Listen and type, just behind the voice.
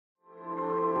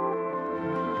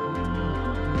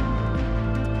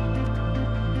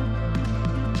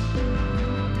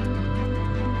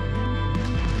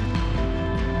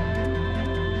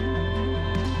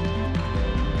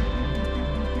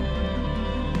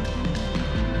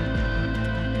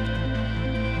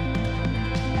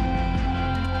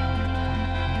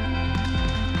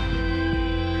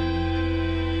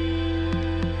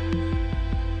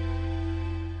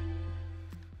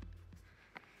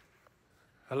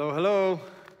Hello, hello.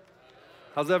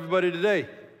 How's everybody today?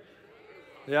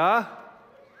 Yeah?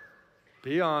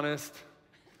 Be honest.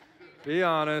 Be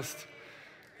honest.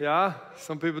 Yeah?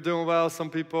 Some people doing well,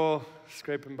 some people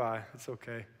scraping by. It's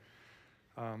okay.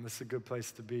 This is a good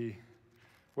place to be.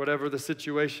 Whatever the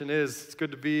situation is, it's good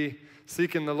to be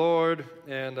seeking the Lord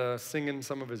and singing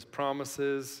some of His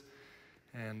promises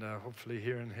and hopefully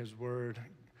hearing His word.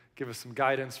 Give us some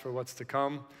guidance for what's to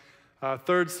come.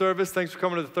 Third service, thanks for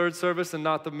coming to the third service and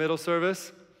not the middle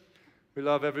service. We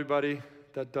love everybody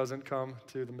that doesn't come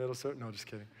to the middle service. No, just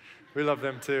kidding. We love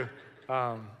them too,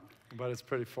 but it's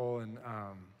pretty full. And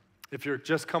if you're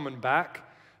just coming back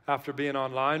after being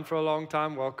online for a long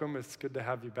time, welcome. It's good to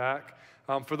have you back.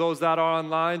 For those that are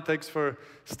online, thanks for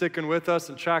sticking with us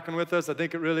and tracking with us. I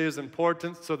think it really is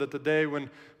important so that the day when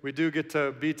we do get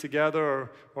to be together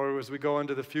or as we go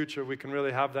into the future, we can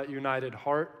really have that united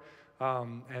heart.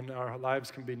 And our lives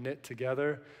can be knit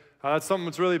together. That's something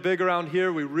that's really big around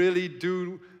here. We really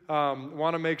do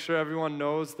want to make sure everyone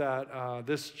knows that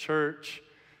this church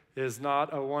is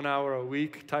not a 1 hour a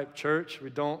week type church.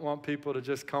 We don't want people to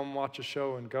just come watch a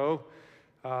show and go.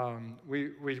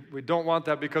 We don't want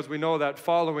that because we know that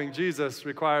following Jesus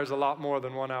requires a lot more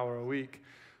than 1 hour a week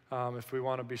if we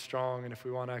want to be strong and if we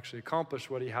want to actually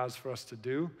accomplish what He has for us to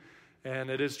do.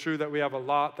 And it is true that we have a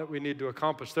lot that we need to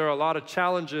accomplish. There are a lot of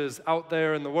challenges out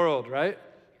there in the world, right?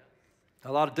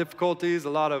 A lot of difficulties, a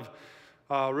lot of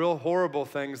real horrible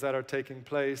things that are taking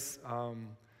place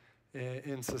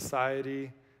in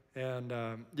society. And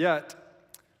yet,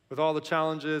 with all the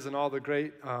challenges and all the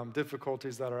great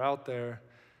difficulties that are out there,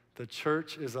 the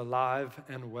church is alive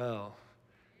and well.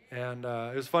 And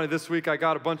it was funny, this week I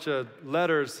got a bunch of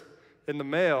letters in the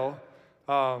mail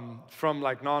from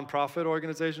like nonprofit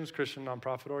organizations, Christian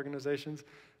nonprofit organizations.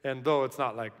 And though it's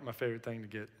not like my favorite thing to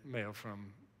get mail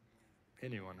from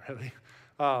anyone really,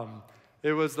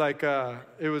 it was like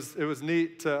it was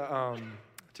neat to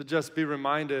just be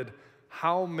reminded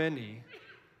how many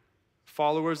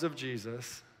followers of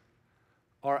Jesus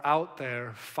are out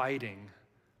there fighting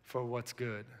for what's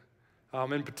good.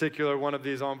 In particular, one of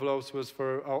these envelopes was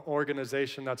for an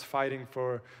organization that's fighting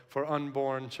for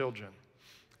unborn children.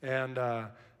 And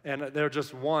they're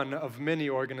just one of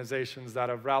many organizations that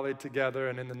have rallied together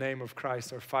and in the name of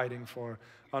Christ are fighting for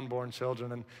unborn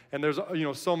children. And there's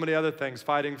so many other things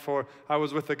fighting for. I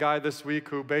was with a guy this week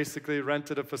who basically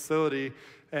rented a facility,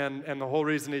 and the whole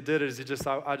reason he did it is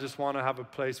I just want to have a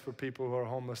place for people who are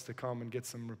homeless to come and get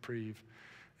some reprieve.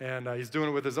 And he's doing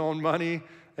it with his own money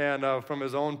and from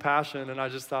his own passion. And I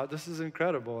just thought, this is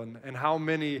incredible. And how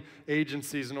many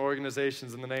agencies and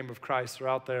organizations in the name of Christ are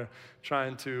out there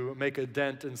trying to make a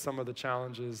dent in some of the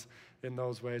challenges in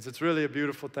those ways. It's really a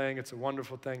beautiful thing. It's a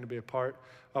wonderful thing to be a part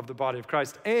of the body of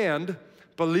Christ. And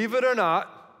believe it or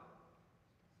not,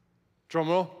 drum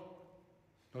roll.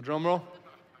 No drum roll?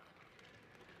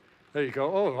 There you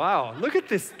go. Oh, wow. Look at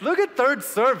this. Look at third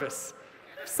service.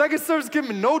 Second service, give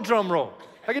me no drum roll.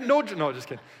 I get no, just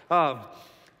kidding.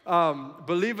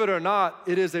 Believe it or not,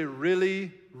 it is a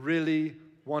really, really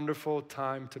wonderful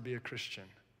time to be a Christian.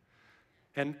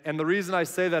 And the reason I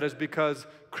say that is because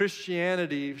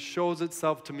Christianity shows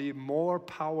itself to me more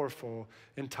powerful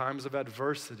in times of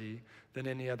adversity than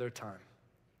any other time.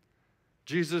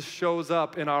 Jesus shows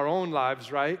up in our own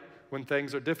lives, right, when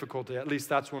things are difficult. At least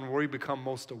that's when we become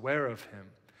most aware of Him.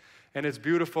 And it's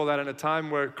beautiful that in a time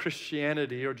where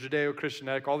Christianity or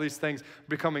Judeo-Christianity, all these things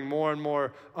becoming more and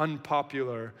more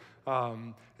unpopular,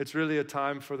 it's really a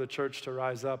time for the church to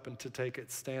rise up and to take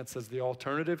its stance as the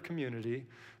alternative community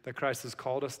that Christ has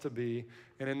called us to be.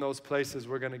 And in those places,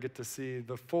 we're going to get to see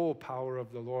the full power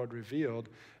of the Lord revealed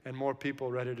and more people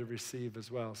ready to receive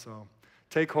as well. So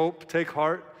take hope, take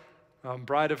heart.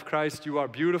 Bride of Christ, you are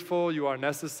beautiful, you are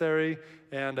necessary,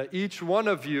 and each one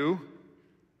of you,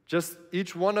 just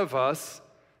each one of us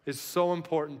is so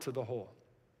important to the whole.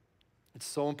 It's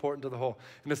so important to the whole.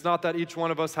 And it's not that each one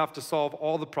of us have to solve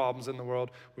all the problems in the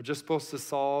world. We're just supposed to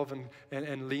solve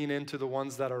and lean into the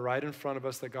ones that are right in front of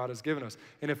us that God has given us.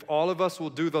 And if all of us will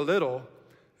do the little,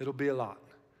 it'll be a lot.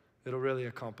 It'll really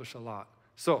accomplish a lot.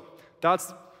 So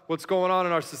that's what's going on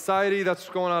in our society. That's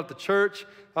what's going on at the church.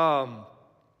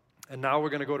 And now we're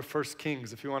going to go to 1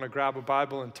 Kings. If you want to grab a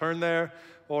Bible and turn there,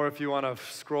 or if you want to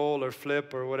scroll or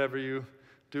flip or whatever you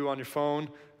do on your phone,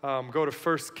 go to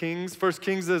 1 Kings. 1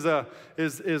 Kings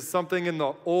is something in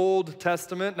the Old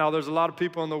Testament. Now, there's a lot of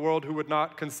people in the world who would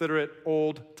not consider it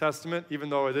Old Testament, even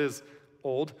though it is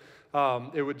old.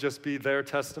 It would just be their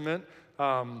testament.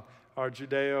 Our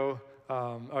Judeo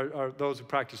are those who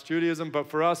practice Judaism. But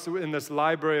for us, in this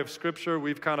library of Scripture,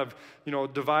 we've kind of,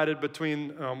 divided between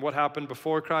what happened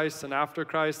before Christ and after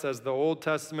Christ as the Old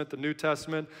Testament, the New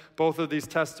Testament. Both of these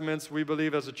testaments, we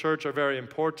believe as a church, are very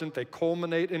important. They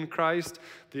culminate in Christ.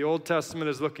 The Old Testament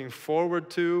is looking forward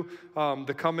to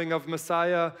the coming of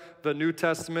Messiah. The New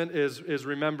Testament is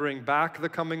remembering back the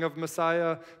coming of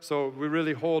Messiah. So we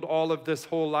really hold all of this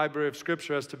whole library of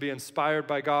Scripture as to be inspired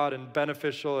by God and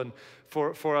beneficial and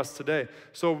for us today.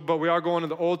 So, but we are going to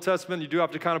the Old Testament. You do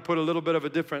have to kind of put a little bit of a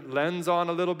different lens on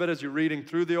a little bit as you're reading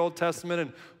through the Old Testament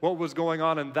and what was going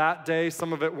on in that day.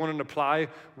 Some of it wouldn't apply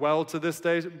well to this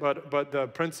day, but the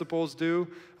principles do.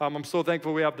 I'm so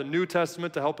thankful we have the New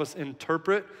Testament to help us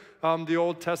interpret the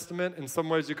Old Testament. In some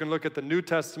ways, you can look at the New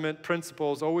Testament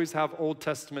principles, always have Old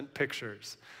Testament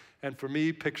pictures. And for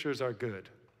me, pictures are good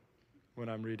when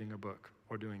I'm reading a book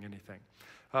or doing anything.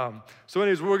 So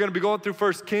anyways, we're going to be going through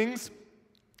 1 Kings.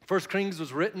 1 Kings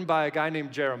was written by a guy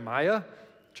named Jeremiah,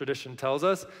 tradition tells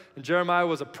us. And Jeremiah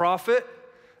was a prophet,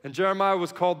 and Jeremiah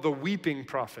was called the weeping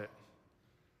prophet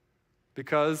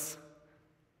because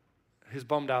he's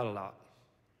bummed out a lot.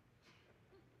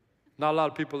 Not a lot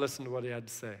of people listened to what he had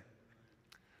to say.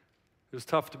 It was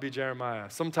tough to be Jeremiah.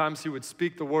 Sometimes he would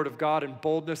speak the word of God in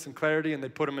boldness and clarity, and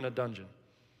they'd put him in a dungeon.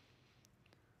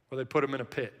 Or they'd put him in a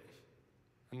pit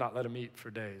and not let him eat for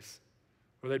days.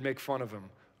 Or they'd make fun of him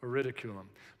or ridicule him.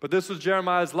 But this was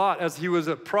Jeremiah's lot as he was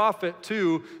a prophet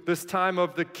to this time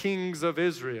of the kings of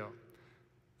Israel.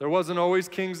 There wasn't always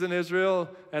kings in Israel,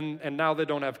 and now they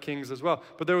don't have kings as well.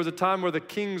 But there was a time where the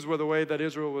kings were the way that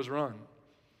Israel was run.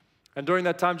 And during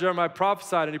that time, Jeremiah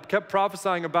prophesied, and he kept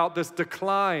prophesying about this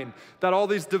decline, that all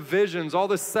these divisions, all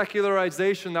this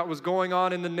secularization that was going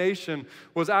on in the nation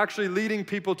was actually leading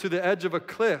people to the edge of a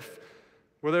cliff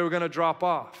where they were going to drop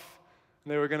off.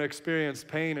 And they were going to experience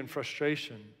pain and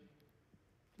frustration.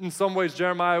 In some ways,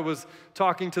 Jeremiah was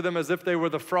talking to them as if they were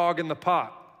the frog in the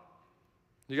pot.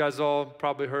 You guys all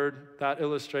probably heard that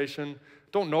illustration.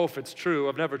 Don't know if it's true.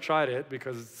 I've never tried it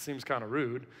because it seems kind of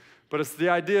rude. But it's the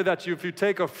idea that if you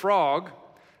take a frog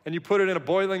and you put it in a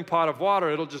boiling pot of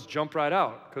water, it'll just jump right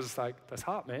out because it's like, that's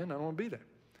hot, man. I don't want to be there.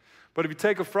 But if you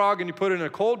take a frog and you put it in a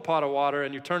cold pot of water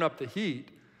and you turn up the heat,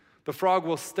 the frog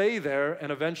will stay there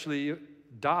and eventually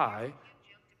die.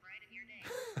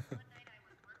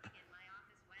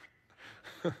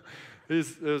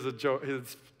 It was a joke.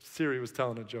 Siri was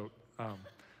telling a joke,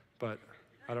 but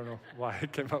I don't know why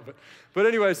it came up. But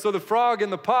anyway, so the frog in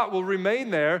the pot will remain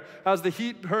there as the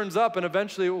heat turns up, and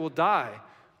eventually it will die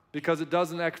because it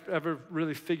doesn't ever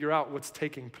really figure out what's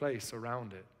taking place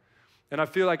around it. And I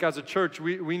feel like as a church,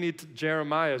 we need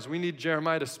Jeremiahs. We need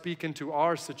Jeremiah to speak into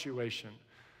our situation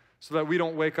so that we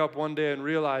don't wake up one day and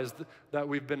realize that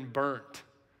we've been burnt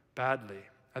badly.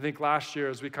 I think last year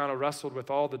as we kind of wrestled with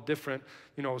all the different,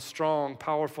 strong,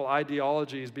 powerful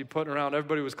ideologies be put around,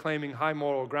 everybody was claiming high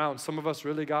moral ground. Some of us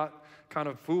really got kind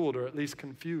of fooled or at least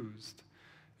confused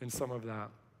in some of that.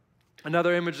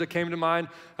 Another image that came to mind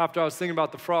after I was thinking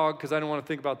about the frog, because I didn't want to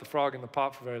think about the frog in the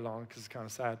pot for very long because it's kind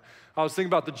of sad. I was thinking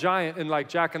about the giant in like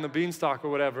Jack and the Beanstalk or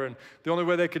whatever, and the only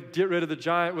way they could get rid of the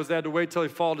giant was they had to wait till he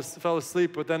fell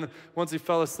asleep, but then once he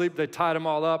fell asleep, they tied him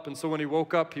all up, and so when he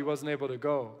woke up, he wasn't able to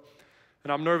go.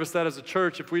 And I'm nervous that as a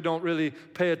church, if we don't really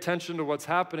pay attention to what's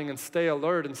happening and stay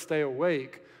alert and stay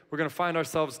awake, we're going to find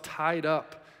ourselves tied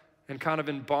up and kind of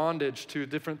in bondage to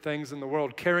different things in the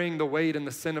world, carrying the weight and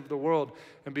the sin of the world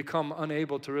and become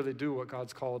unable to really do what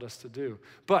God's called us to do.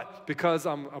 But because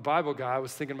I'm a Bible guy, I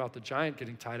was thinking about the giant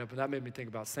getting tied up, and that made me think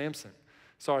about Samson.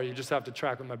 Sorry, you just have to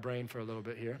track with my brain for a little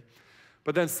bit here.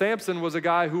 But then Samson was a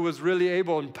guy who was really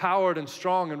able, empowered and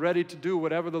strong and ready to do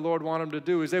whatever the Lord wanted him to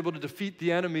do. He was able to defeat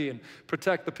the enemy and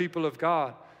protect the people of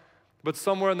God. But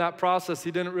somewhere in that process, he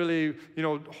didn't really,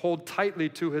 hold tightly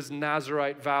to his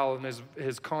Nazirite vow and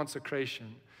his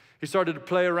consecration. He started to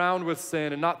play around with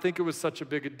sin and not think it was such a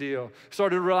big a deal. He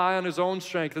started to rely on his own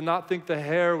strength and not think the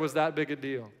hair was that big a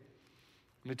deal.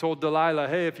 And he told Delilah,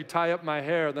 hey, if you tie up my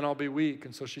hair, then I'll be weak.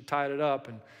 And so she tied it up,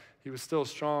 and he was still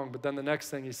strong. But then the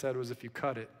next thing he said was, if you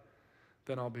cut it,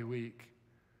 then I'll be weak.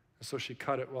 And so she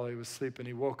cut it while he was sleeping.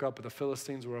 He woke up, and the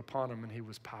Philistines were upon him, and he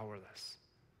was powerless.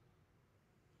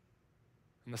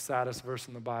 And the saddest verse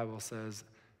in the Bible says,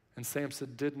 and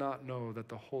Samson did not know that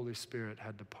the Holy Spirit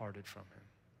had departed from him.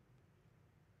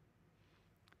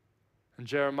 And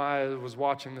Jeremiah was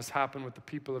watching this happen with the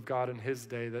people of God in his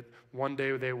day, that one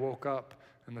day they woke up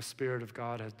and the Spirit of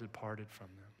God had departed from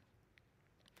them.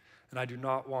 And I do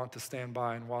not want to stand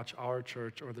by and watch our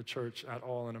church or the church at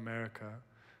all in America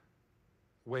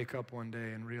wake up one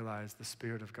day and realize the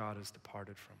Spirit of God has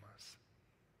departed from us.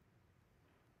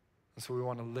 And so we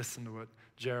want to listen to what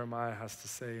Jeremiah has to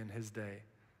say in his day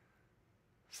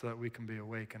so that we can be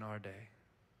awake in our day.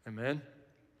 Amen?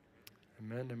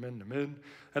 Amen, amen, amen.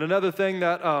 And another thing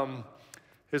that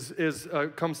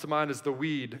comes to mind is the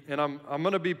weed. And I'm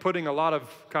going to be putting a lot of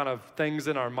kind of things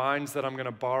in our minds that I'm going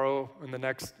to borrow in the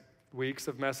next weeks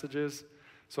of messages.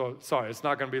 So, sorry, it's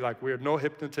not going to be like weird, no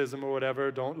hypnotism or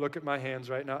whatever. Don't look at my hands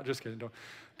right now. Just kidding, don't.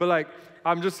 But like,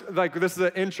 I'm just, like, this is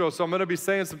an intro, so I'm going to be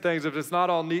saying some things. If it's not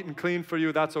all neat and clean for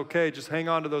you, that's okay. Just hang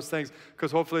on to those things,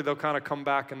 because hopefully they'll kind of come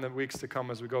back in the weeks to come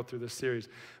as we go through this series.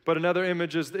 But another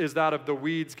image is that of the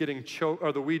weeds getting choked,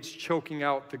 or the weeds choking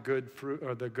out the good fruit,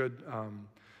 or the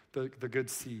good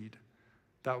seed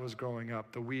that was growing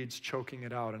up, the weeds choking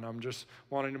it out. And I'm just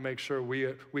wanting to make sure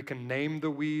we can name the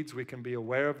weeds, we can be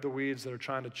aware of the weeds that are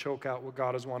trying to choke out what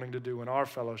God is wanting to do in our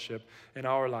fellowship, in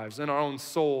our lives, in our own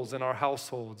souls, in our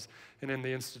households, and in the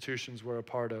institutions we're a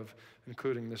part of,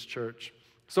 including this church.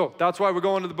 So that's why we're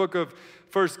going to the book of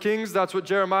 1 Kings. That's what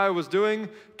Jeremiah was doing.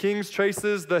 Kings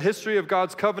traces the history of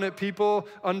God's covenant people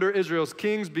under Israel's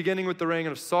kings, beginning with the reign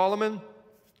of Solomon.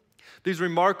 These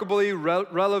remarkably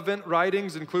relevant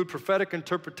writings include prophetic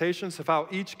interpretations of how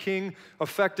each king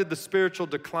affected the spiritual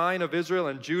decline of Israel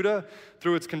and Judah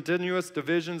through its continuous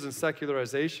divisions and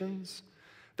secularizations.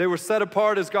 They were set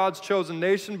apart as God's chosen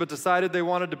nation, but decided they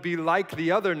wanted to be like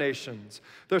the other nations.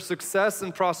 Their success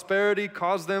and prosperity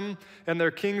caused them and their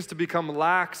kings to become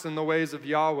lax in the ways of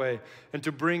Yahweh and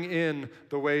to bring in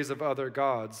the ways of other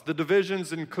gods. The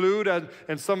divisions include,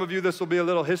 and some of you, this will be a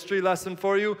little history lesson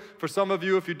for you. For some of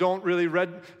you, if you don't really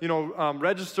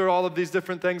register all of these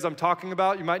different things I'm talking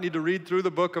about, you might need to read through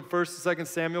the book of 1st and 2nd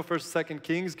Samuel, 1st and 2nd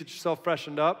Kings, get yourself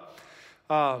freshened up.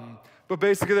 But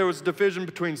basically there was a division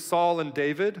between Saul and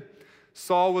David.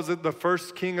 Saul was the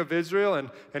first king of Israel,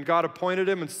 and God appointed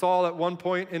him. And Saul, at one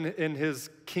point in his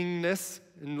kingness,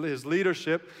 in his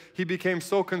leadership, he became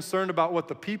so concerned about what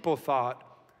the people thought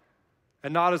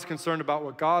and not as concerned about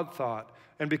what God thought.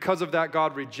 And because of that,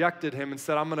 God rejected him and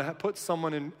said, I'm going to put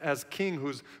someone in as king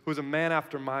who's a man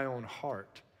after my own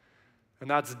heart. And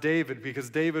that's David, because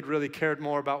David really cared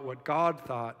more about what God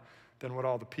thought than what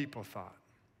all the people thought.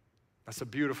 That's a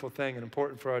beautiful thing and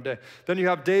important for our day. Then you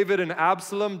have David and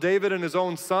Absalom. David and his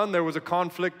own son, there was a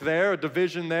conflict there, a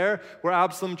division there, where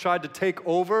Absalom tried to take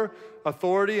over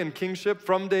authority and kingship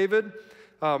from David.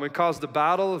 It caused a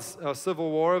battle, a civil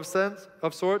war of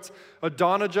sorts.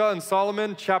 Adonijah and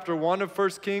Solomon, chapter 1 of 1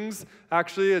 Kings.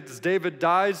 Actually, as David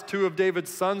dies, two of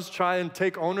David's sons try and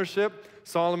take ownership.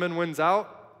 Solomon wins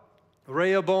out.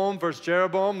 Rehoboam versus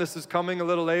Jeroboam, this is coming a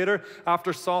little later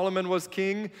after Solomon was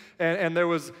king, and there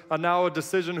was now a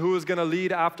decision who was going to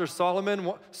lead after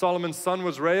Solomon. Solomon's son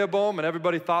was Rehoboam, and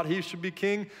everybody thought he should be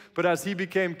king, but as he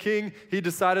became king, he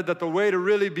decided that the way to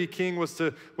really be king was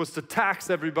to tax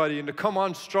everybody and to come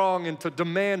on strong and to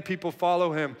demand people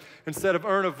follow him instead of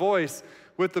earn a voice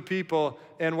with the people.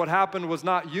 And what happened was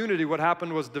not unity, what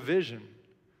happened was division.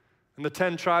 And the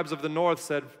 10 tribes of the north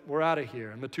said, we're out of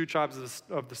here. And the 2 tribes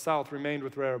of the south remained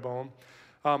with Rehoboam.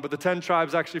 But the 10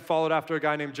 tribes actually followed after a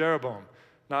guy named Jeroboam.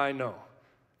 Now I know,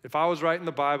 if I was writing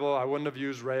the Bible, I wouldn't have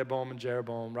used Rehoboam and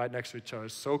Jeroboam right next to each other.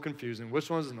 It's so confusing. Which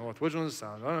one's the north? Which one's the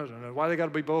south? I don't know. Why they got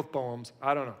to be both Boams?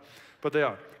 I don't know. But they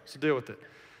are. So deal with it.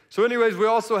 So anyways, we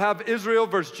also have Israel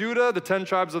versus Judah. The 10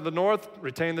 tribes of the north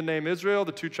retained the name Israel.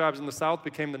 The 2 tribes in the south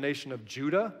became the nation of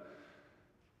Judah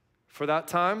for that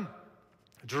time.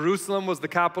 Jerusalem was the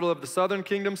capital of the southern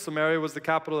kingdom. Samaria was the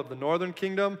capital of the northern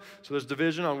kingdom. So there's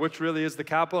division on which really is the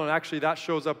capital. And actually that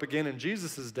shows up again in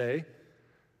Jesus' day,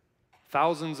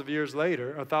 1,000 years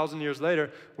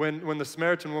later, when the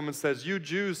Samaritan woman says, you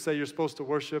Jews say you're supposed to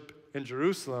worship in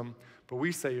Jerusalem, but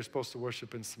we say you're supposed to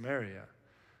worship in Samaria.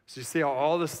 So you see how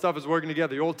all this stuff is working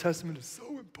together. The Old Testament is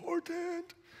so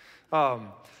important.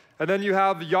 And then you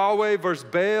have Yahweh versus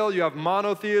Baal. You have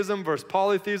monotheism versus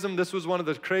polytheism. This was one of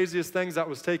the craziest things that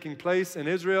was taking place in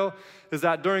Israel, is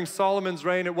that during Solomon's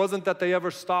reign, it wasn't that they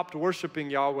ever stopped worshiping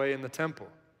Yahweh in the temple.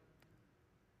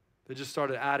 They just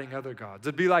started adding other gods.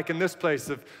 It'd be like in this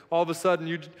place, if all of a sudden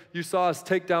you saw us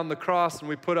take down the cross and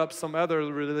we put up some other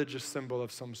religious symbol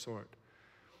of some sort.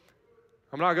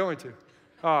 I'm not going to.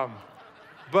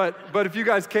 But if you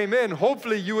guys came in,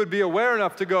 hopefully you would be aware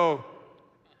enough to go,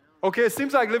 okay, it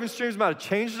seems like Living Streams might have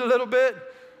changed a little bit,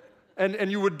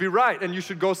 and you would be right, and you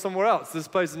should go somewhere else. This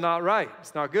place is not right.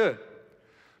 It's not good.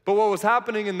 But what was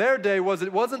happening in their day was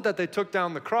it wasn't that they took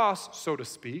down the cross, so to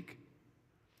speak.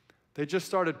 They just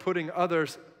started putting other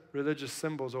religious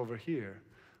symbols over here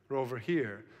or over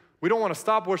here. We don't want to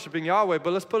stop worshiping Yahweh,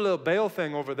 but let's put a little Baal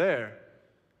thing over there.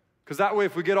 Because that way,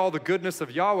 if we get all the goodness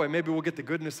of Yahweh, maybe we'll get the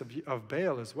goodness of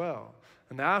Baal as well.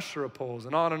 And the Asherah poles,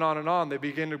 and on and on and on. They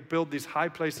begin to build these high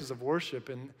places of worship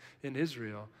in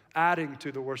Israel, adding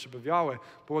to the worship of Yahweh.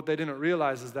 But what they didn't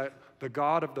realize is that the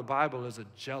God of the Bible is a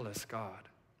jealous God.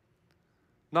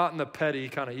 Not in the petty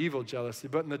kind of evil jealousy,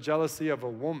 but in the jealousy of a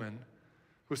woman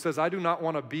who says, I do not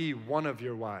want to be one of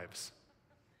your wives.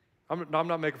 I'm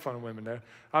not making fun of women there.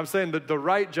 I'm saying that the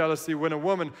right jealousy when a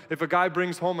woman, if a guy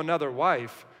brings home another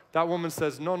wife, that woman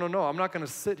says, no, I'm not going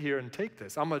to sit here and take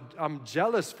this. I'm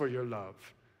jealous for your love.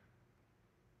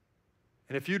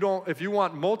 And if you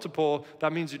want multiple,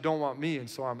 that means you don't want me, and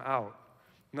so I'm out.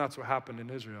 And that's what happened in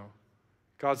Israel.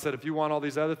 God said, if you want all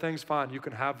these other things, fine, you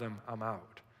can have them, I'm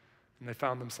out. And they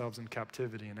found themselves in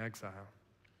captivity and exile.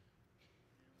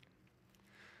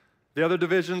 The other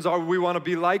divisions are we want to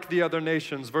be like the other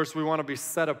nations versus we want to be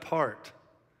set apart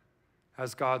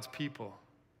as God's people.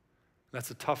 That's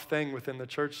a tough thing within the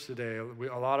church today.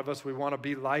 A lot of us, we want to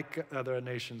be like other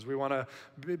nations. We want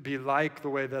to be like the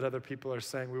way that other people are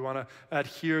saying. We want to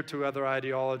adhere to other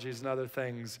ideologies and other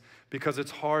things because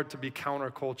it's hard to be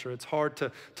counterculture. It's hard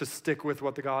to stick with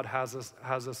what the God has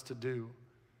us to do.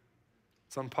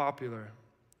 It's unpopular.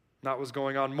 That was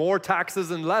going on. More taxes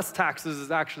and less taxes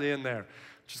is actually in there,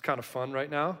 which is kind of fun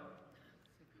right now.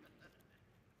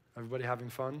 Everybody having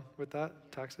fun with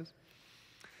that, taxes?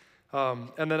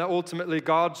 And then ultimately,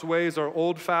 God's ways are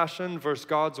old-fashioned versus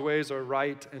God's ways are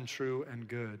right and true and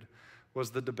good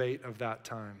was the debate of that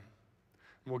time.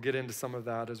 And we'll get into some of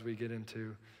that as we get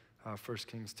into 1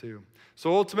 Kings 2.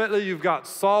 So ultimately, you've got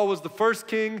Saul was the first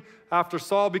king. After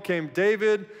Saul became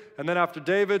David. And then after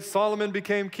David, Solomon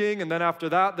became king. And then after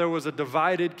that, there was a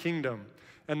divided kingdom.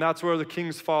 And that's where the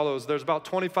kings follows. There's about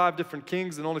 25 different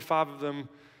kings, and only 5 of them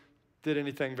did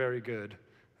anything very good.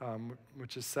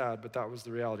 Which is sad, but that was the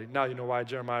reality. Now you know why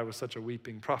Jeremiah was such a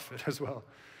weeping prophet as well.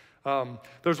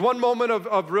 There's one moment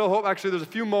of real hope. Actually, there's a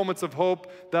few moments of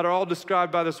hope that are all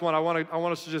described by this one. I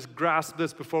want us to just grasp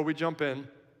this before we jump in.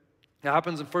 It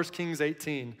happens in 1 Kings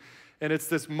 18, and it's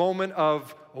this moment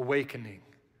of awakening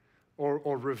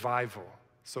or revival,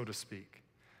 so to speak.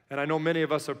 And I know many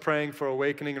of us are praying for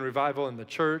awakening and revival in the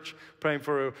church, praying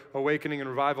for awakening and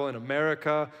revival in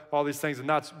America, all these things, and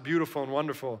that's beautiful and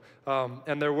wonderful.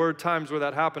 And there were times where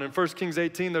that happened. In 1 Kings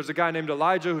 18, there's a guy named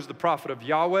Elijah who's the prophet of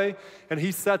Yahweh, and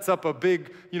he sets up a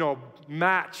big,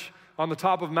 match on the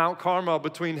top of Mount Carmel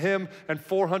between him and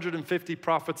 450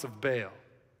 prophets of Baal.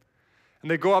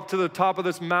 And they go up to the top of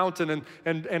this mountain,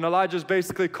 and Elijah's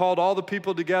basically called all the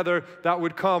people together that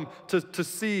would come to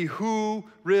see who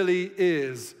really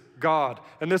is God.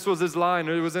 And this was his line.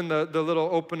 It was in the little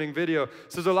opening video. It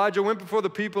says, Elijah went before the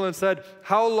people and said,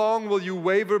 how long will you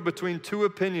waver between two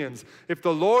opinions? If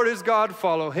the Lord is God,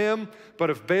 follow him. But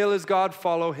if Baal is God,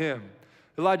 follow him.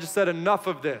 Elijah said, enough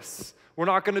of this. We're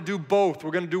not going to do both.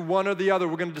 We're going to do one or the other.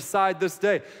 We're going to decide this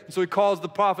day. And so he calls the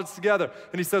prophets together.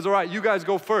 And he says, all right, you guys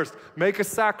go first. Make a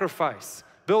sacrifice.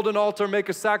 Build an altar, make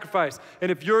a sacrifice. And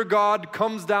if your God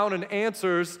comes down and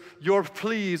answers your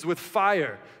pleas with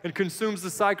fire and consumes the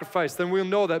sacrifice, then we'll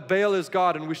know that Baal is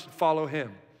God and we should follow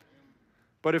him.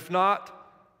 But if not,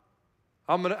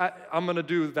 I'm gonna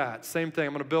do that. Same thing.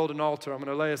 I'm going to build an altar. I'm going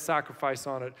to lay a sacrifice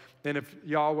on it. And if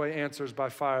Yahweh answers by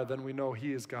fire, then we know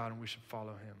he is God and we should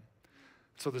follow him.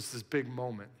 So there's this big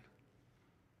moment.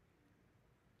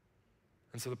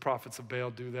 And so the prophets of Baal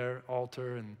do their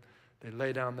altar and they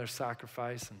lay down their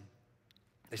sacrifice and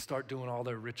they start doing all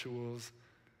their rituals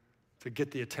to get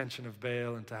the attention of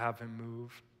Baal and to have him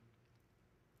move.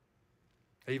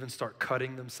 They even start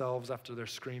cutting themselves after they're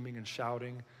screaming and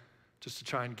shouting just to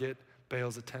try and get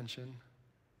Baal's attention,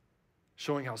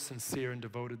 showing how sincere and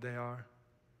devoted they are.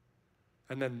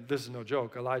 And then, this is no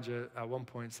joke, Elijah at one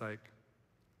point is like,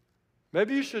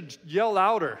 maybe you should yell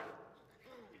louder.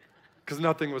 Because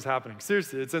nothing was happening.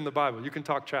 Seriously, it's in the Bible. You can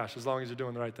talk trash as long as you're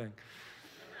doing the right thing.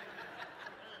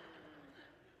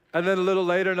 And then a little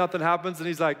later, nothing happens, and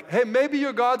he's like, hey, maybe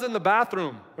your God's in the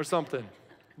bathroom or something.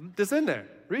 It's in there.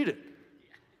 Read it.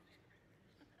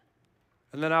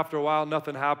 And then after a while,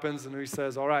 nothing happens, and he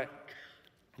says, all right,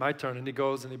 my turn. And he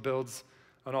goes and he builds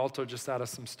an altar just out of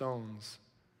some stones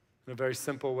in a very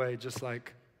simple way, just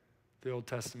like the Old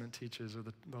Testament teaches or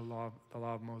the law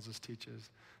of Moses teaches.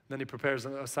 Then he prepares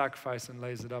a sacrifice and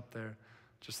lays it up there,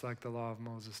 just like the law of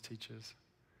Moses teaches.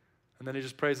 And then he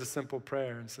just prays a simple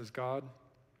prayer and says, God,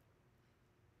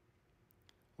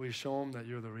 will you show him that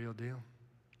you're the real deal?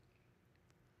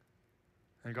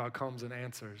 And God comes and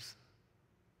answers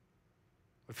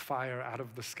with fire out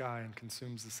of the sky and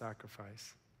consumes the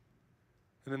sacrifice.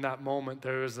 And in that moment,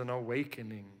 there is an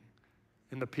awakening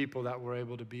in the people that were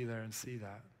able to be there and see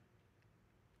that.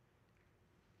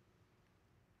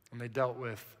 And they dealt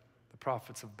with the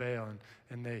prophets of Baal,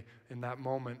 and they, in that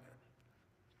moment,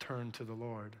 turned to the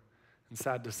Lord. And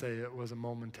sad to say, it was a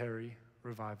momentary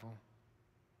revival.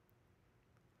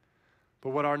 But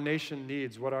what our nation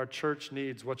needs, what our church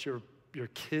needs, what your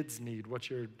kids need, what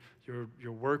your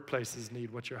workplaces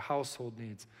need, what your household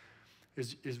needs,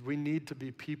 is we need to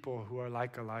be people who are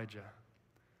like Elijah,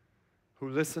 who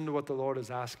listen to what the Lord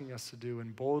is asking us to do,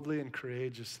 and boldly and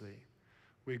courageously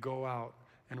we go out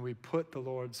and we put the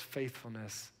Lord's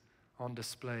faithfulness on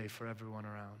display for everyone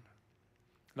around.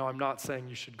 Now, I'm not saying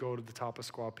you should go to the top of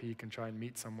Squaw Peak and try and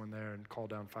meet someone there and call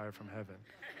down fire from heaven.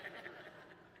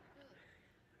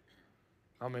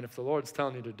 I mean, if the Lord's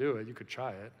telling you to do it, you could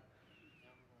try it.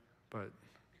 But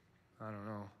I don't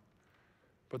know.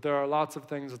 But there are lots of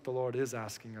things that the Lord is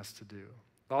asking us to do.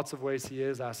 Lots of ways he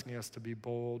is asking us to be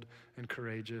bold and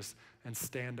courageous and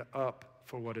stand up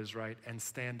for what is right and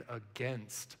stand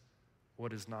against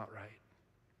what is not right.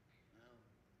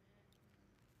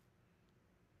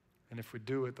 And if we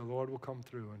do it, the Lord will come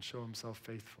through and show himself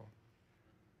faithful.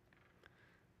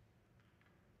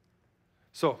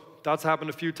 So that's happened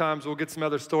a few times. We'll get some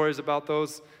other stories about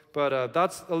those. But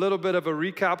that's a little bit of a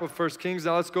recap of 1 Kings.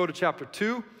 Now let's go to chapter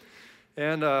 2,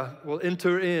 and we'll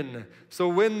enter in. So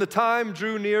when the time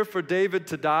drew near for David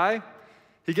to die,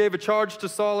 he gave a charge to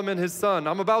Solomon his son.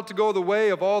 I'm about to go the way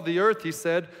of all the earth, he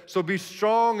said. So be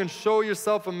strong and show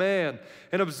yourself a man,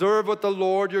 and observe what the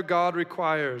Lord your God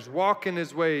requires. Walk in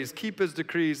his ways, keep his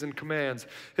decrees and commands,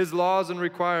 his laws and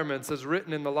requirements as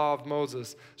written in the law of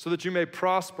Moses, so that you may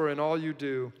prosper in all you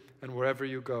do and wherever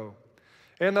you go.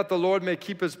 And that the Lord may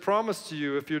keep his promise to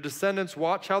you if your descendants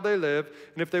watch how they live,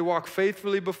 and if they walk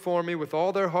faithfully before me with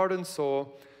all their heart and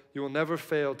soul, you will never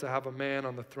fail to have a man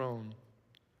on the throne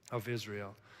of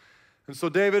Israel. And so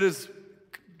David is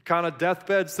kind of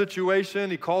deathbed situation.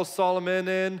 He calls Solomon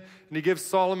in, and he gives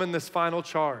Solomon this final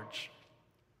charge.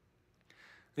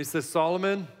 He says,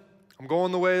 Solomon, I'm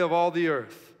going the way of all the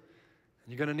earth.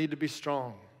 And you're going to need to be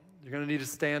strong. You're going to need to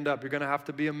stand up. You're going to have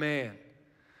to be a man.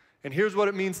 And here's what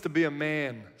it means to be a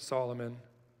man, Solomon.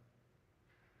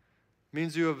 It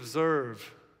means you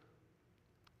observe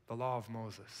the law of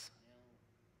Moses.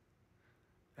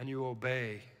 And you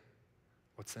obey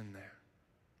what's in there.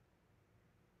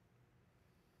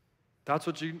 That's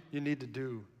what you need to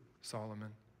do, Solomon.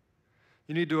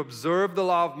 You need to observe the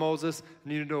law of Moses,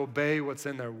 and you need to obey what's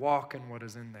in there, walk in what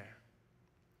is in there.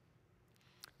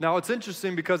 Now, it's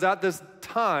interesting because at this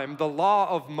time, the law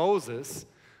of Moses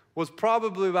was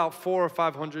probably about 400 or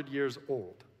 500 years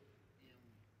old.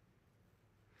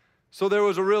 So there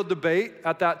was a real debate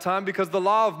at that time because the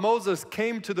law of Moses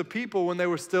came to the people when they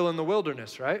were still in the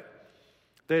wilderness, right?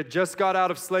 They had just got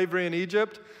out of slavery in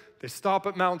Egypt. They stop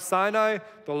at Mount Sinai.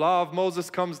 The law of Moses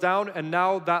comes down, and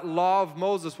now that law of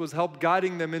Moses was help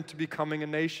guiding them into becoming a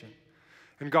nation.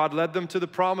 And God led them to the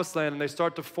promised land, and they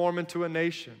start to form into a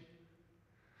nation.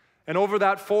 And over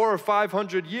that 400 or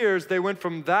 500 years, they went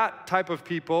from that type of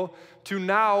people to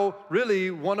now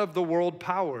really one of the world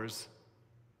powers.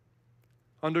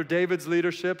 Under David's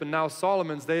leadership and now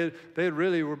Solomon's, they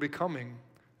really were becoming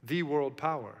the world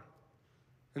power.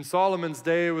 In Solomon's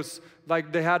day, it was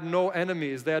like they had no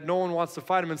enemies. They had no one wants to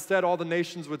fight them. Instead, all the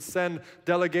nations would send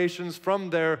delegations from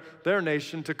their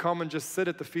nation to come and just sit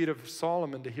at the feet of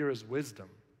Solomon to hear his wisdom.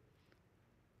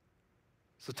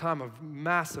 It's a time of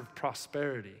massive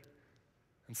prosperity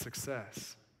and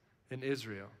success in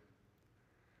Israel.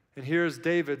 And here's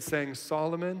David saying,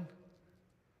 Solomon,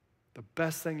 the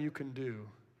best thing you can do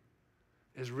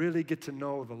is really get to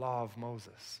know the law of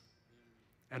Moses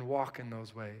and walk in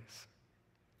those ways.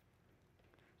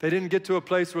 They didn't get to a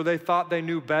place where they thought they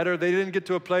knew better. They didn't get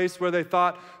to a place where they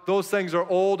thought those things are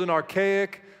old and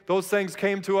archaic. Those things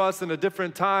came to us in a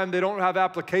different time. They don't have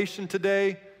application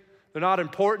today. They're not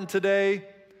important today.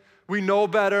 We know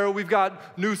better. We've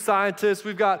got new scientists.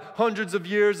 We've got hundreds of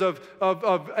years of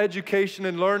education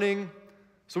and learning.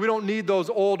 So we don't need those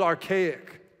old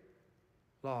archaic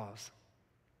laws.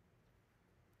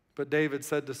 But David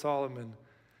said to Solomon,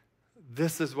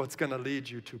 this is what's going to lead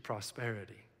you to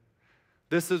prosperity.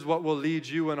 This is what will lead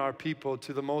you and our people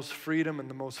to the most freedom and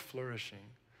the most flourishing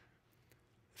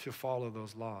if you follow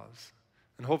those laws.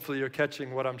 And hopefully you're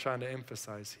catching what I'm trying to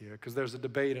emphasize here, because there's a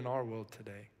debate in our world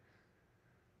today.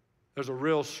 There's a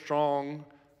real strong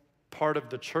part of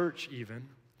the church even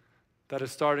that is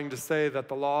starting to say that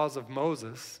the laws of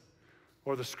Moses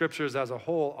or the scriptures as a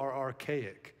whole are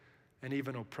archaic and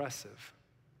even oppressive.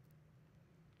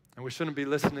 And we shouldn't be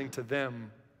listening to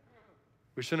them.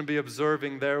 We shouldn't be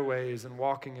observing their ways and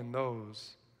walking in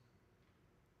those.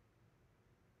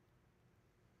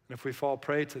 And if we fall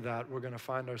prey to that, we're going to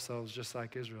find ourselves just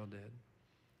like Israel did.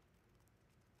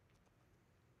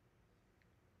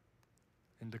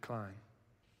 in decline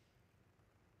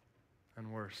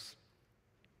and worse.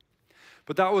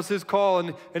 But that was his call,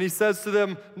 and he says to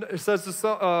them, says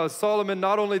to Solomon,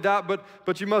 not only that,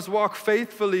 but you must walk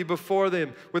faithfully before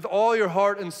them with all your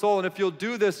heart and soul, and if you'll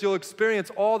do this, you'll experience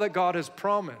all that God has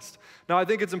promised. Now, I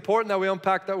think it's important that we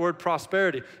unpack that word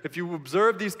prosperity. If you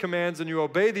observe these commands and you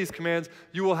obey these commands,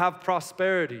 you will have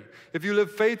prosperity. If you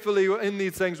live faithfully in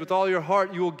these things with all your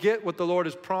heart, you will get what the Lord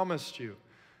has promised you.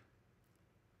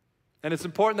 And it's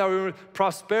important that we remember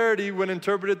prosperity, when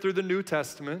interpreted through the New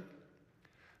Testament,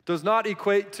 does not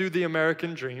equate to the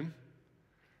American dream.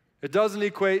 It doesn't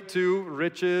equate to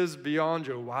riches beyond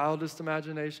your wildest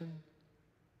imagination.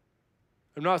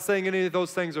 I'm not saying any of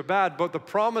those things are bad, but the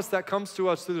promise that comes to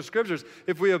us through the Scriptures,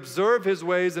 if we observe His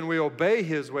ways and we obey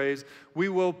His ways, we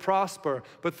will prosper.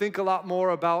 But think a lot more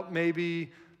about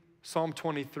maybe Psalm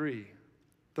 23.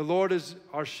 The Lord is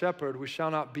our shepherd, we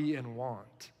shall not be in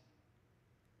want.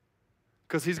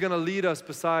 Because He's going to lead us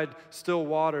beside still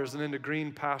waters and into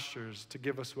green pastures to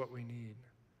give us what we need.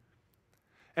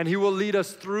 And He will lead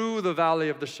us through the valley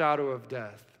of the shadow of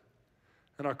death,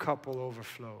 and our cup will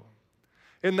overflow.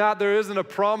 In that, there isn't a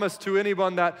promise to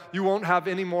anyone that you won't have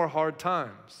any more hard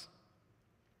times.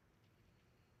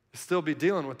 You'll still be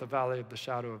dealing with the valley of the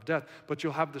shadow of death, but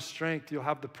you'll have the strength, you'll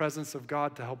have the presence of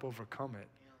God to help overcome it.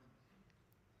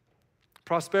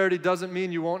 Prosperity doesn't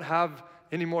mean you won't have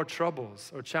any more troubles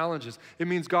or challenges. It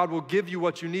means God will give you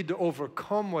what you need to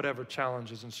overcome whatever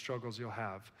challenges and struggles you'll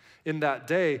have in that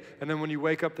day. And then when you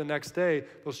wake up the next day,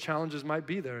 those challenges might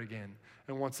be there again.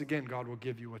 And once again, God will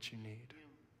give you what you need.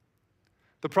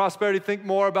 The prosperity, think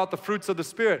more about the fruits of the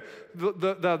Spirit.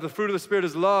 The fruit of the Spirit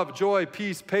is love, joy,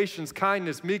 peace, patience,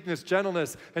 kindness, meekness,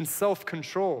 gentleness, and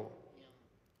self-control.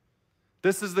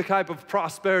 This is the type of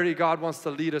prosperity God wants to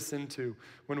lead us into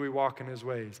when we walk in His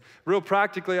ways. Real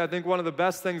practically, I think one of the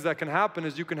best things that can happen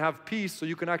is you can have peace so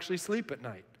you can actually sleep at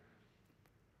night.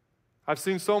 I've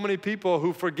seen so many people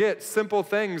who forget simple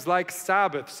things like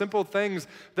Sabbath, simple things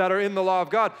that are in the law of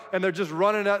God, and they're just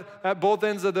running at both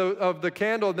ends of the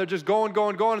candle, and they're just going,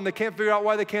 and they can't figure out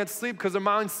why they can't sleep because their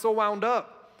mind's so wound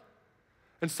up.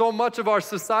 And so much of our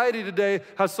society today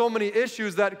has so many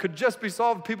issues that could just be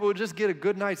solved if people would just get a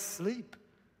good night's sleep.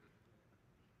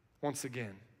 Once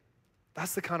again,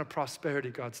 that's the kind of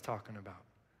prosperity God's talking about.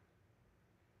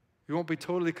 You won't be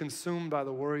totally consumed by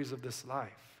the worries of this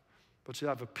life, but you'll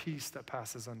have a peace that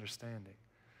passes understanding,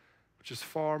 which is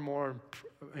far more,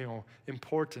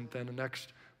 important than the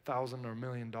next $1,000 or $1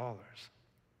 million.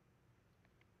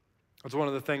 It's one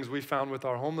of the things we found with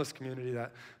our homeless community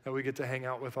that we get to hang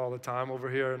out with all the time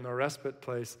over here in the respite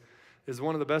place, is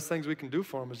one of the best things we can do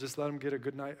for them is just let them get a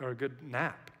good night or a good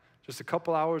nap. Just a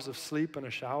couple hours of sleep and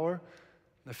a shower, and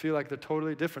they feel like they're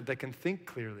totally different. They can think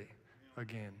clearly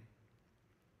again.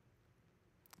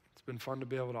 It's been fun to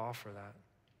be able to offer that.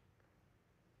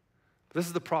 But this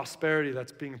is the prosperity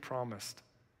that's being promised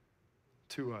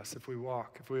to us if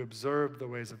we observe the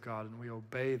ways of God and we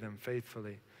obey them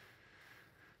faithfully.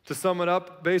 To sum it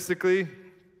up, basically,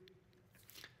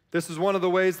 this is one of the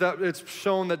ways that it's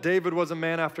shown that David was a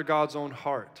man after God's own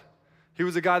heart. He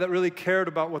was a guy that really cared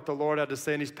about what the Lord had to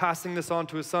say, and he's passing this on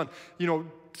to his son.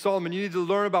 Solomon, you need to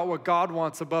learn about what God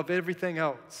wants above everything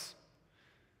else.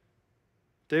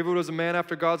 David was a man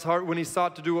after God's heart when he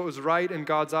sought to do what was right in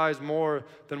God's eyes more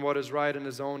than what is right in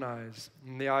his own eyes,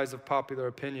 in the eyes of popular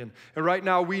opinion. And right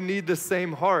now, we need the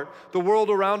same heart. The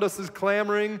world around us is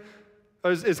claiming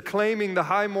the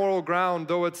high moral ground,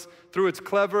 though it's through its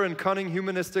clever and cunning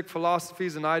humanistic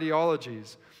philosophies and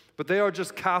ideologies. But they are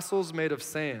just castles made of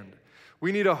sand.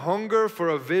 We need a hunger for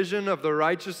a vision of the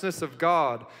righteousness of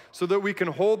God so that we can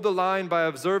hold the line by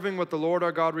observing what the Lord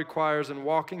our God requires and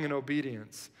walking in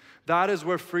obedience. That is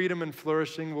where freedom and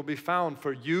flourishing will be found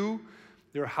for you,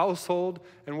 your household,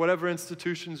 and whatever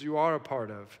institutions you are a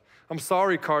part of. I'm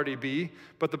sorry, Cardi B,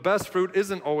 but the best fruit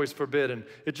isn't always forbidden.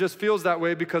 It just feels that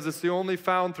way because it's the only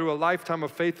found through a lifetime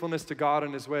of faithfulness to God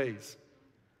and His ways.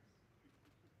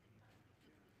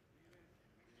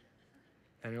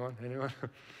 Anyone? Anyone?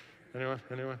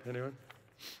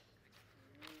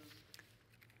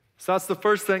 So that's the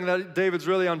first thing that David's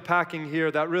really unpacking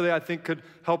here that really I think could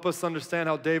help us understand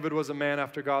how David was a man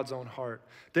after God's own heart.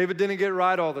 David didn't get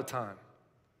right all the time,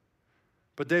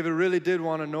 but David really did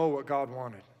want to know what God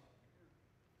wanted.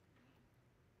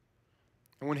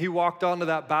 And when he walked onto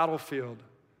that battlefield,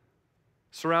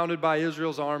 surrounded by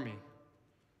Israel's army,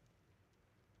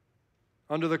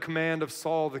 under the command of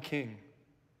Saul the king,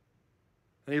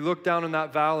 and he looked down in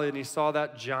that valley and he saw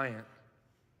that giant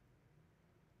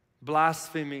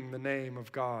blaspheming the name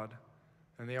of God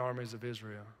and the armies of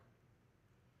Israel.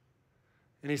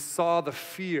 And he saw the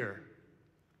fear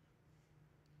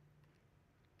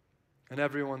in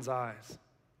everyone's eyes.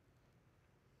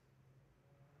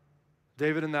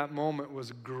 David in that moment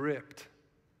was gripped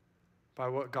by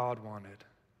what God wanted.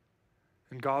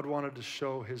 And God wanted to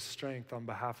show his strength on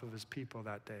behalf of his people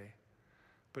that day.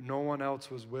 But no one else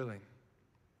was willing.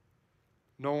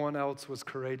 No one else was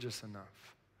courageous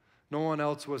enough. No one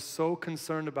else was so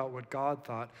concerned about what God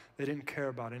thought, they didn't care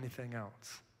about anything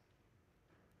else.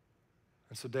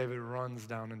 And so David runs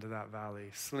down into that valley,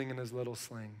 slinging his little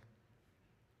sling.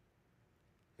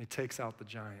 He takes out the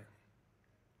giant.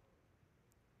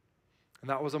 And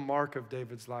that was a mark of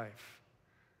David's life.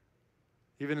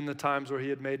 Even in the times where he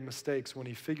had made mistakes, when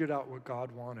he figured out what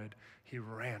God wanted, he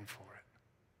ran for it.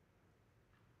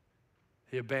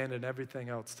 He abandoned everything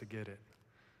else to get it.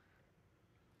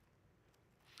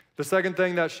 The second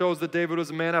thing that shows that David was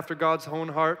a man after God's own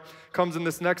heart comes in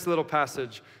this next little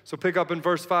passage. So pick up in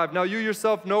verse 5. Now you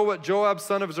yourself know what Joab,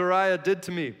 son of Zeruiah, did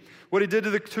to me, what he did to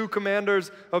the two commanders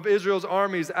of Israel's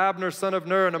armies, Abner, son of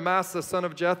Ner, and Amasa, son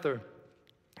of Jether.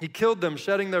 He killed them,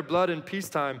 shedding their blood in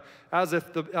peacetime, as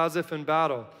if in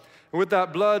battle. And with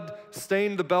that blood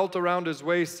stained the belt around his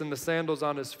waist and the sandals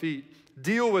on his feet.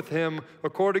 Deal with him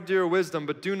according to your wisdom,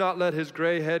 but do not let his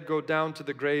gray head go down to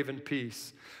the grave in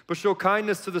peace. But show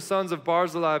kindness to the sons of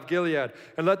Barzillai of Gilead,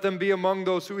 and let them be among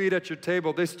those who eat at your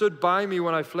table. They stood by me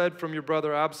when I fled from your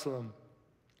brother Absalom.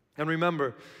 And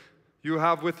remember, you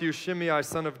have with you Shimei,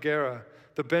 son of Gera,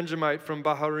 the Benjamite from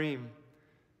Baharim,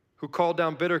 who called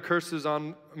down bitter curses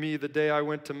on me the day I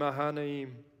went to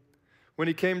Mahanaim. When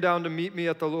he came down to meet me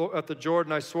at the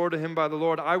Jordan, I swore to him by the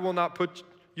Lord, I will not put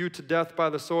you to death by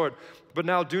the sword. But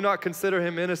now do not consider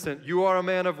him innocent. You are a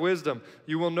man of wisdom.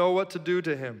 You will know what to do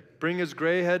to him. Bring his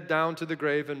gray head down to the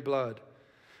grave in blood.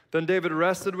 Then David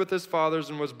rested with his fathers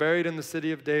and was buried in the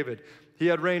city of David. He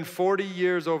had reigned 40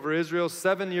 years over Israel,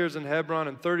 7 years in Hebron,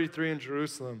 and 33 in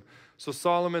Jerusalem. So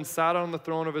Solomon sat on the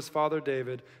throne of his father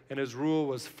David, and his rule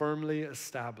was firmly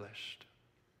established.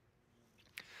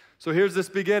 So here's this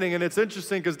beginning, and it's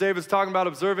interesting because David's talking about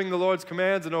observing the Lord's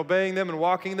commands and obeying them and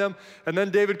walking them, and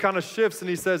then David kind of shifts and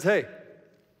he says, hey,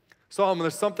 Solomon,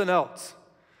 there's something else.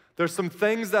 There's some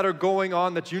things that are going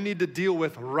on that you need to deal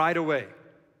with right away.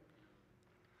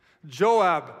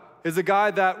 Joab is a guy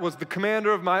that was the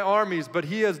commander of my armies, but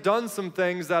he has done some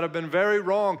things that have been very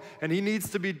wrong, and he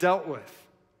needs to be dealt with.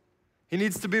 He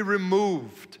needs to be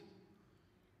removed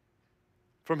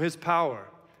from his power.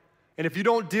 And if you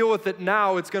don't deal with it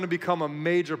now, it's going to become a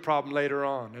major problem later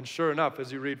on. And sure enough,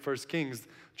 as you read 1 Kings,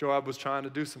 Joab was trying to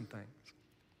do some things.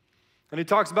 And he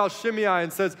talks about Shimei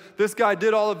and says, this guy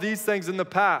did all of these things in the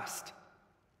past.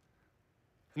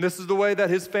 And this is the way that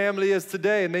his family is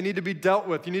today, and they need to be dealt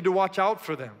with. You need to watch out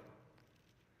for them.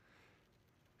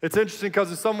 It's interesting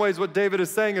because in some ways what David is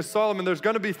saying is, Solomon, there's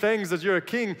going to be things as you're a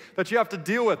king that you have to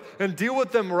deal with. And deal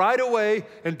with them right away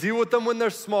and deal with them when they're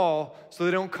small so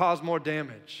they don't cause more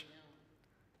damage.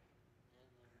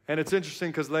 And it's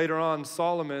interesting because later on,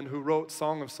 Solomon, who wrote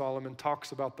Song of Solomon,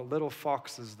 talks about the little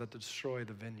foxes that destroy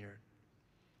the vineyard.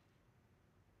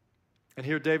 And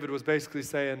here David was basically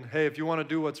saying, hey, if you want to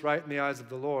do what's right in the eyes of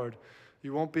the Lord,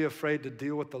 you won't be afraid to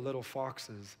deal with the little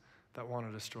foxes that want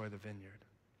to destroy the vineyard.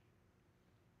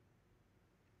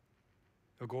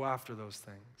 You'll go after those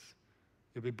things.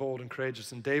 You'll be bold and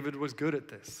courageous. And David was good at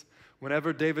this.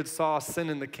 Whenever David saw sin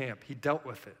in the camp, he dealt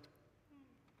with it.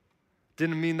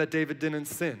 Didn't mean that David didn't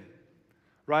sin.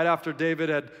 Right after David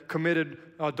had committed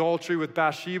adultery with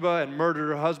Bathsheba and murdered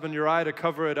her husband Uriah to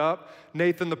cover it up,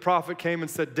 Nathan the prophet came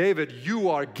and said, David, you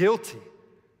are guilty.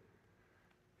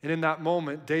 And in that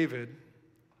moment, David,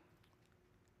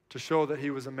 to show that he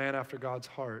was a man after God's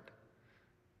heart,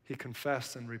 he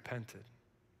confessed and repented.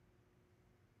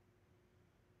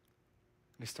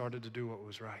 And he started to do what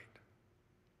was right.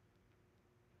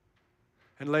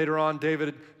 And later on,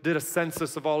 David did a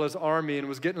census of all his army and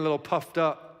was getting a little puffed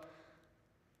up.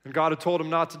 And God had told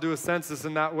him not to do a census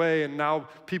in that way, and now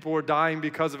people were dying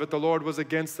because of it. The Lord was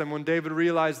against them. When David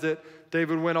realized it,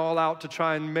 David went all out to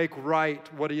try and make right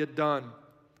what he had done.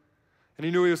 And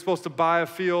he knew he was supposed to buy a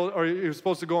field, or he was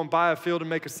supposed to go and buy a field and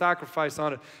make a sacrifice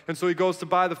on it. And so he goes to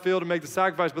buy the field and make the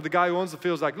sacrifice, but the guy who owns the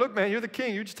field is like, look, man, you're the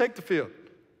king. You just take the field.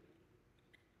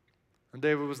 And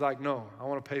David was like, no, I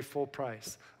want to pay full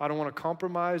price. I don't want to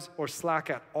compromise or slack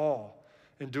at all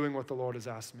in doing what the Lord has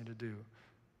asked me to do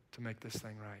to make this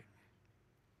thing right.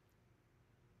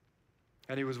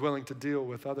 And he was willing to deal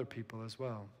with other people as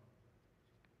well.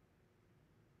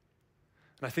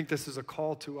 And I think this is a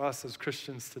call to us as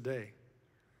Christians today,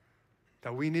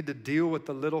 that we need to deal with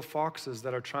the little foxes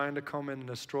that are trying to come in and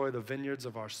destroy the vineyards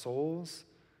of our souls,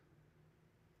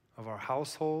 of our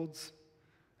households,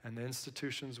 and the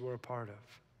institutions we're a part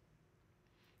of.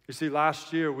 You see,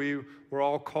 last year we were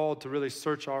all called to really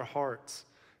search our hearts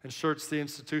and search the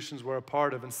institutions we're a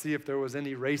part of and see if there was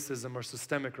any racism or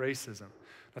systemic racism.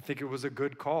 I think it was a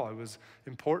good call. It was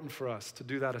important for us to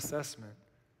do that assessment.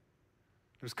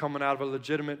 It was coming out of a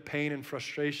legitimate pain and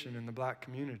frustration in the black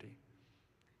community.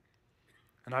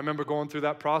 And I remember going through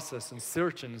that process and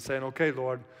searching and saying, okay,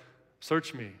 Lord,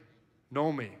 search me,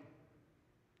 know me.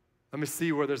 Let me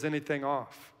see where there's anything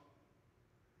off.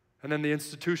 And then the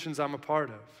institutions I'm a part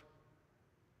of.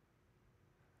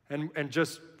 And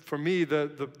just for me,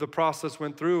 the process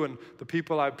went through, and the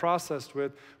people I processed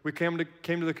with, we came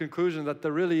to the conclusion that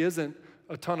there really isn't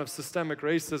a ton of systemic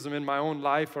racism in my own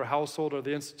life or household or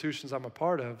the institutions I'm a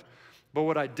part of. But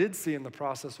what I did see in the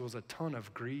process was a ton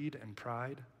of greed and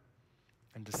pride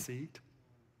and deceit.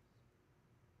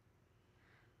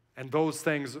 And those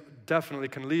things definitely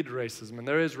can lead to racism. And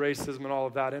there is racism and all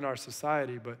of that in our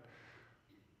society, but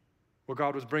what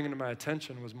God was bringing to my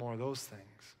attention was more of those things.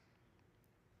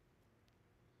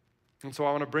 And so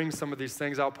I want to bring some of these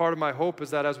things out. Part of my hope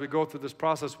is that as we go through this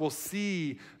process, we'll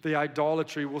see the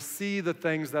idolatry, we'll see the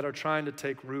things that are trying to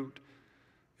take root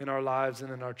in our lives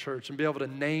and in our church and be able to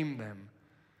name them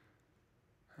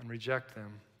and reject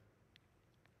them.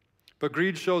 But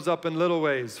greed shows up in little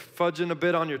ways. Fudging a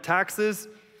bit on your taxes,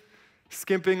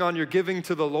 skimping on your giving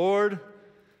to the Lord,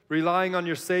 relying on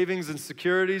your savings and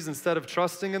securities instead of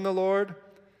trusting in the Lord.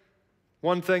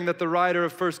 One thing that the writer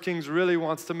of 1 Kings really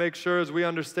wants to make sure is we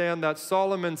understand that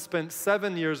Solomon spent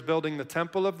 7 years building the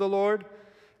temple of the Lord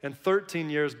and 13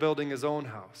 years building his own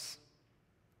house.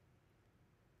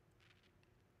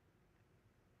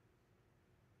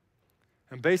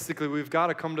 And basically, we've got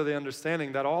to come to the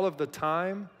understanding that all of the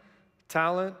time,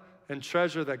 talent, and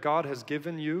treasure that God has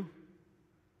given you,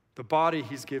 the body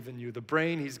he's given you, the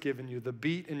brain he's given you, the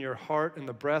beat in your heart and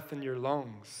the breath in your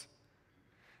lungs,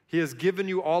 he has given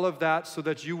you all of that so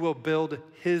that you will build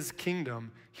his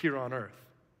kingdom here on earth.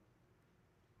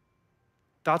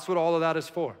 That's what all of that is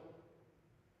for.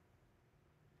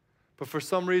 But for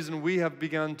some reason, we have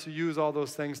begun to use all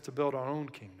those things to build our own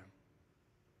kingdom.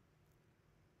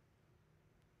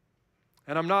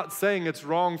 And I'm not saying it's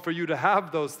wrong for you to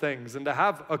have those things and to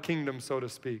have a kingdom, so to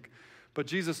speak. But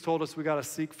Jesus told us we got to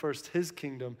seek first his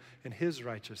kingdom and his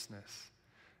righteousness.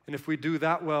 And if we do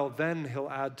that well, then he'll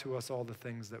add to us all the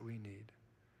things that we need.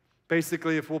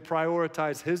 Basically, if we'll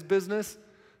prioritize his business,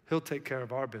 he'll take care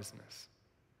of our business.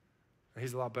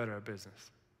 He's a lot better at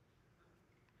business.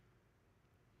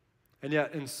 And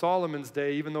yet, in Solomon's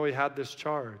day, even though he had this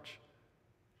charge,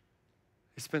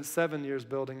 he spent 7 years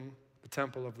building the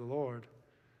temple of the Lord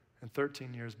and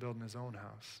 13 years building his own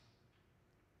house.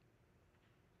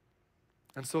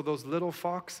 And so those little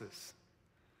foxes,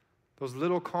 those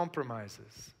little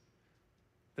compromises,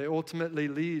 they ultimately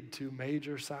lead to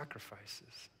major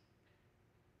sacrifices.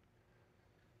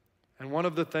 And one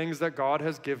of the things that God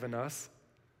has given us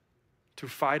to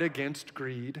fight against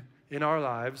greed in our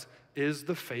lives is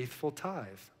the faithful tithe.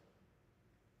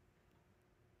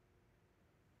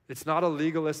 It's not a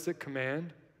legalistic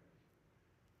command.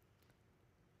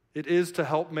 It is to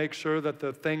help make sure that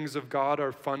the things of God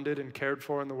are funded and cared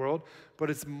for in the world, but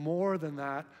it's more than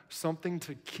that, something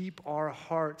to keep our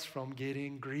hearts from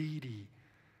getting greedy.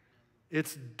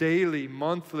 It's daily,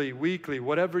 monthly, weekly,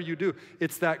 whatever you do.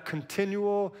 It's that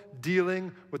continual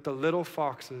dealing with the little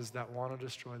foxes that want to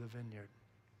destroy the vineyard.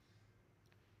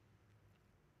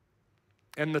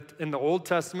 And in the Old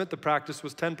Testament, the practice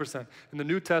was 10%. In the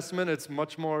New Testament, it's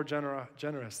much more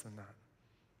generous than that.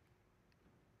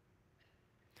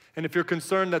 And if you're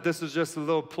concerned that this is just a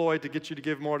little ploy to get you to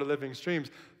give more to Living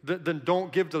Streams, then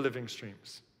don't give to Living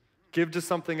Streams. Give to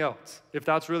something else, if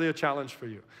that's really a challenge for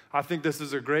you. I think this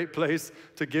is a great place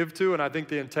to give to, and I think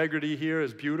the integrity here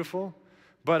is beautiful.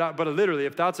 But literally,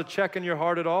 if that's a check in your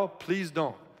heart at all, please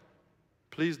don't.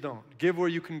 Please don't. Give where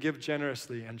you can give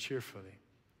generously and cheerfully.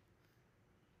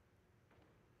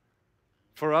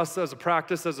 For us as a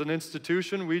practice, as an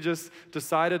institution, we just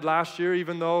decided last year,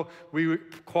 even though we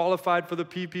qualified for the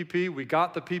PPP, we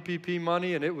got the PPP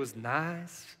money and it was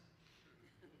nice.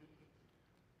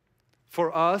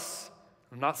 For us,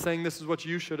 I'm not saying this is what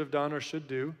you should have done or should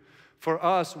do. For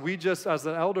us, we just, as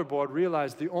an elder board,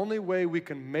 realized the only way we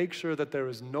can make sure that there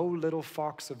is no little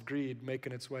fox of greed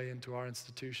making its way into our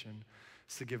institution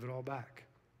is to give it all back.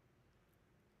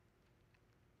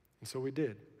 And so we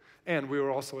did. And we were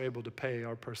also able to pay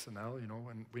our personnel,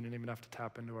 and we didn't even have to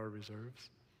tap into our reserves.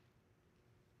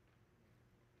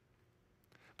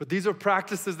 But these are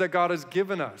practices that God has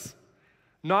given us,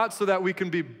 not so that we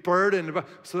can be burdened, but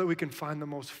so that we can find the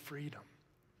most freedom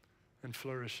and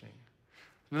flourishing.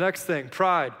 The next thing,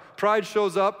 pride. Pride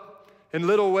shows up in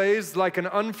little ways like an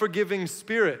unforgiving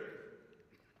spirit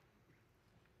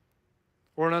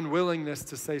or an unwillingness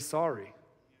to say sorry.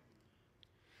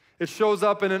 It shows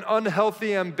up in an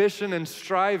unhealthy ambition and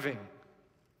striving.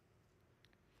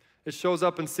 It shows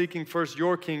up in seeking first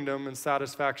your kingdom and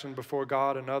satisfaction before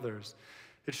God and others.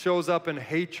 It shows up in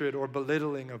hatred or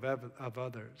belittling of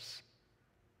others.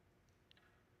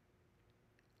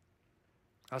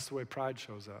 That's the way pride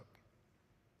shows up.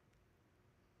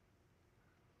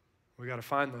 We got to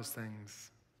find those things.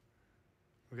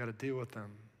 We got to deal with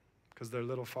them because they're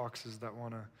little foxes that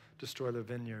want to destroy the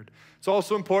vineyard. It's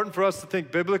also important for us to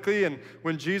think biblically, and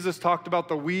when Jesus talked about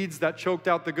the weeds that choked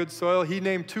out the good soil, he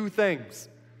named two things.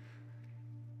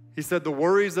 He said the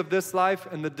worries of this life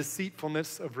and the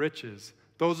deceitfulness of riches.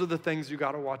 Those are the things you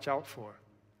got to watch out for,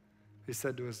 he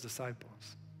said to his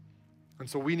disciples. And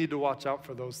so we need to watch out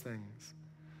for those things.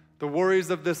 The worries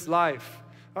of this life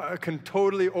can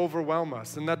totally overwhelm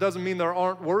us, and that doesn't mean there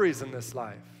aren't worries in this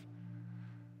life.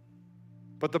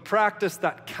 But the practice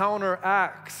that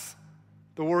counteracts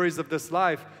the worries of this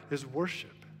life is worship.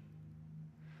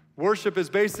 Worship is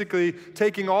basically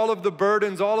taking all of the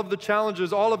burdens, all of the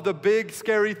challenges, all of the big,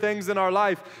 scary things in our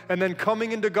life, and then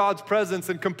coming into God's presence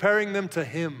and comparing them to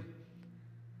Him.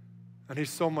 And He's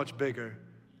so much bigger.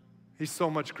 He's so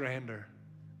much grander.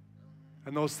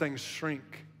 And those things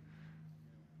shrink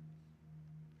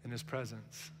in His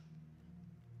presence.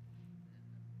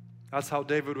 That's how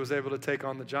David was able to take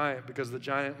on the giant, because the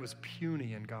giant was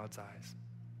puny in God's eyes.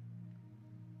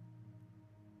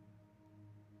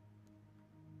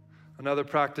 Another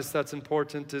practice that's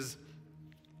important is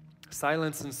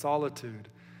silence and solitude.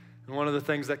 And one of the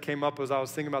things that came up as I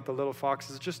was thinking about the little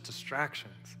foxes is just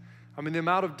distractions. I mean, the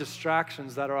amount of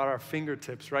distractions that are at our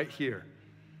fingertips right here.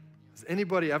 Has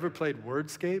anybody ever played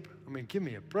Wordscape? I mean, give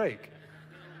me a break.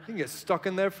 You can get stuck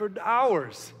in there for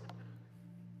hours.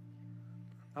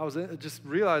 I was just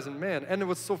realizing, man, and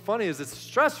what's so funny is it's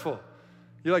stressful.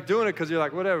 You're like doing it because you're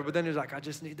like, whatever, but then you're like, I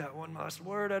just need that one last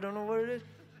word. I don't know what it is.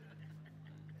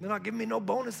 They're not giving me no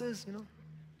bonuses, you know.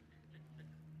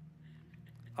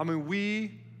 I mean,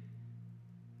 we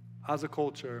as a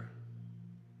culture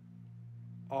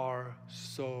are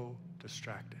so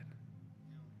distracted.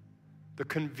 The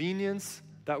convenience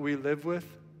that we live with,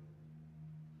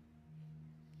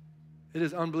 it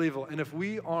is unbelievable. And if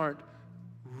we aren't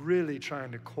really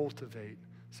trying to cultivate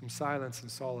some silence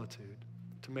and solitude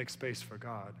to make space for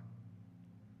God,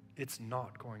 it's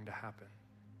not going to happen.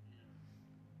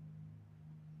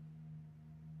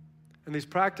 And these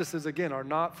practices, again, are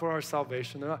not for our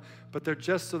salvation, but they're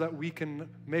just so that we can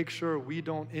make sure we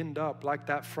don't end up like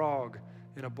that frog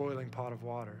in a boiling pot of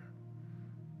water,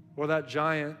 or that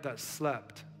giant that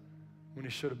slept when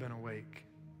he should have been awake.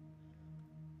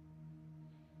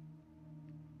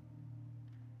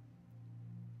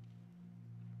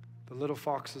 The little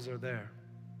foxes are there.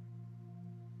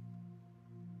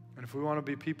 And if we want to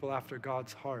be people after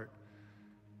God's heart,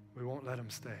 we won't let them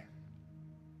stay.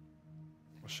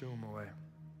 We'll shoo them away.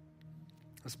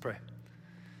 Let's pray.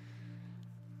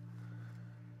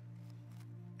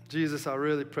 Jesus, I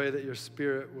really pray that your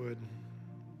Spirit would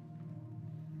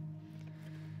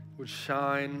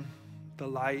shine the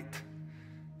light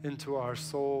into our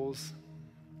souls,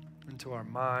 into our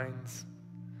minds,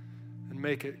 and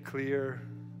make it clear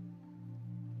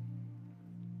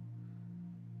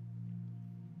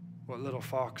what little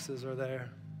foxes are there.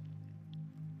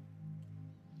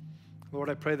 Lord,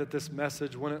 I pray that this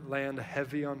message wouldn't land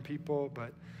heavy on people,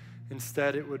 but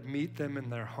instead it would meet them in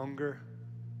their hunger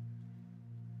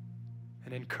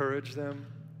and encourage them,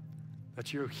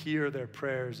 that you hear their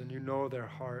prayers and you know their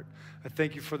heart. I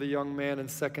thank you for the young man in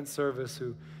second service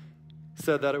who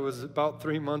said that it was about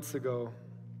 3 months ago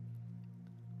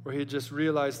where he just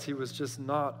realized he was just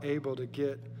not able to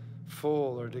get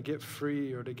full or to get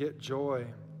free or to get joy.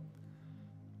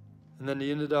 And then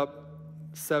he ended up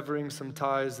severing some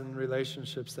ties and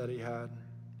relationships that he had.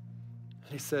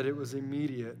 And he said it was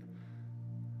immediate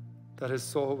that his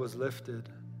soul was lifted.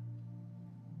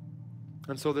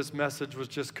 And so this message was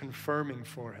just confirming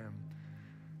for him.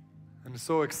 And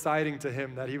so exciting to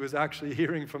him that he was actually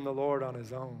hearing from the Lord on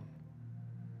his own.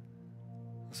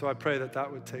 So I pray that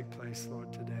that would take place,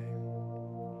 Lord, today.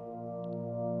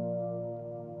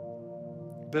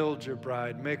 Build your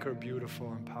bride, make her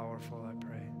beautiful and powerful, I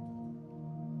pray.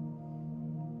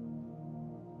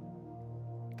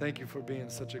 Thank you for being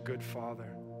such a good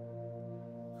Father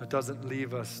that doesn't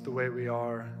leave us the way we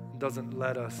are, doesn't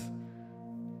let us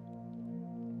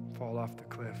fall off the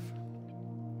cliff.